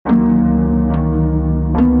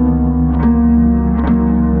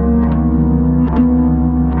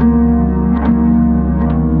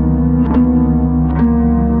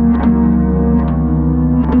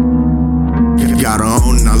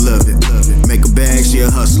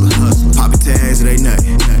hustler. Poppin' tags, they nut.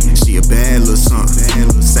 She a bad little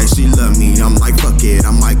something. Say she love me, I'm like fuck it,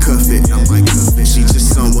 I might cuff it. She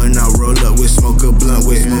just someone I roll up with, smoke a blunt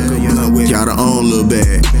with. Got her own little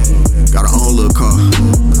bag, got her own little car,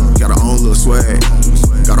 got her own little swag,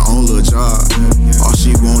 got her own little job. All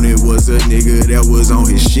she wanted was a nigga that was on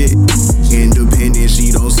his shit. Independent,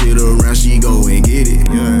 she don't sit around, she go and get it.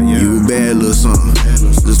 You a bad little something,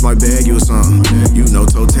 just might bag you or something. You know,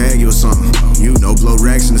 toe tag you or something. You know, blow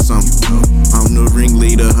racks into something. I'm the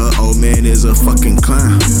ringleader, her old man is a fucking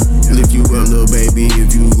clown.